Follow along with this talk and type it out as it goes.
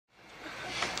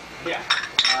Yeah.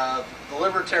 The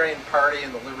Libertarian Party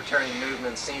and the Libertarian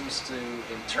movement seems to,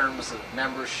 in terms of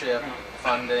membership,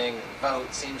 funding, and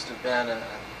vote, seems to have been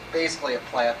basically a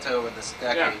plateau in this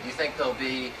decade. Yeah. Do you think there'll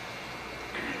be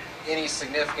any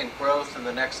significant growth in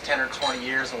the next 10 or 20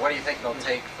 years, and what do you think it'll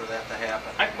take for that to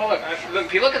happen?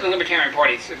 If you look at the Libertarian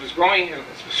Party, it was growing. It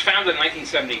was founded in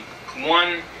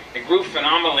 1971. It grew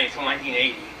phenomenally until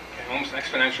 1980, almost an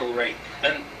exponential rate.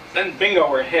 Then bingo,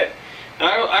 we're hit. And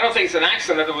I don't think it's an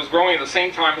accident that it was growing at the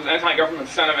same time as anti-government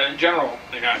sentiment in general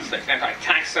in the United States,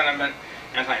 anti-tax sentiment,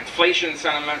 anti-inflation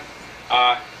sentiment,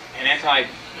 and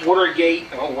anti-Watergate.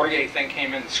 The whole Watergate thing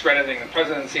came in, discrediting the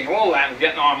presidency, and all that, and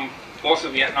Vietnam, also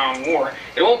the Vietnam War.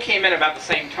 It all came in about the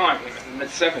same time, in the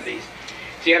mid-'70s.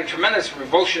 So you had a tremendous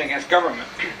revulsion against government.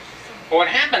 But what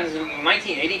happens in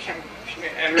 1980,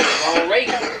 enters Ronald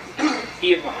Reagan.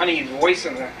 He had the honeyed voice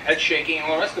and the head shaking and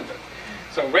all the rest of it.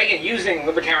 So Reagan, using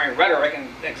libertarian rhetoric and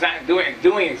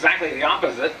doing exactly the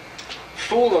opposite,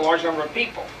 fooled a large number of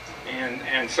people,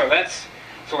 and so that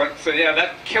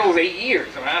kills 8 years.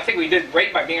 I mean, I think we did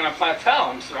great by being on a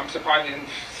plateau. I'm surprised we didn't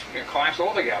collapse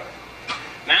altogether.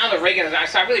 Now that Reagan is,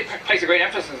 I really place a great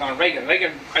emphasis on Reagan.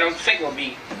 Reagan, I don't think will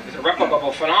be is a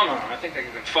replicable phenomenon. I think they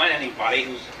can find anybody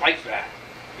who's like that,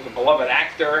 who's a beloved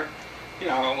actor,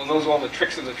 knows all the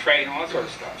tricks of the trade and all that sort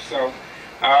of stuff. So.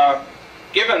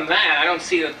 Given that, I don't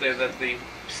see that the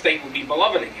state would be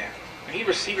beloved again. And he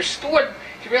restored,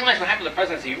 if you realize what happened to the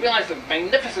presidency, you realize the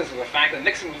magnificence of the fact that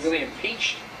Nixon was really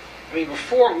impeached. I mean,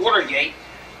 before Watergate,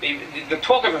 the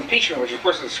talk of impeachment, which of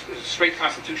course is straight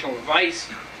constitutional advice,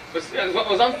 was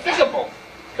unthinkable.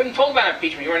 Couldn't talk about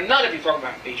impeachment. You were a nut if you talked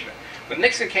about impeachment. When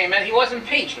Nixon came in, he was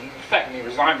impeached. In fact, he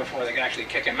resigned before they could actually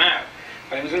kick him out.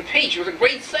 But he was impeached. It was a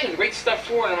great thing, it was a great step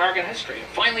forward in American history. And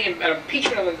finally, an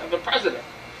impeachment of the president.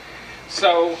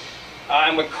 So,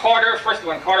 and with Carter, first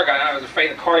when Carter got out, I was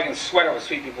afraid the cardigan sweater would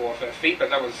sweep people off their feet, but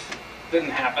that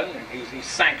didn't happen. He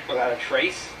sank without a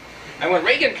trace. And when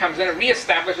Reagan comes in, it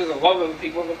reestablishes the love of the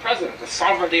people of the president, the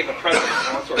sovereignty of the president, and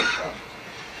all that sort of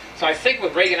stuff. So I think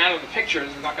with Reagan out of the picture,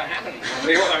 this is not going to happen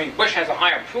anymore. I mean, Bush has a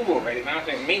high approval rating, but I don't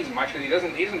think it means much because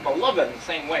he isn't beloved in the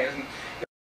same way. He isn't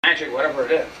magic, whatever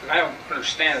it is. Because I don't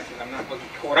understand it because I'm not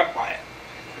caught up by it.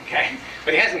 Okay?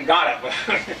 But he hasn't got it.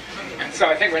 And so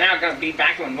I think we're now going to be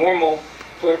back to a normal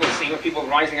political scene with people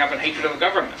rising up in hatred of the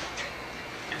government.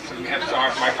 And so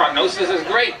my prognosis is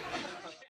great.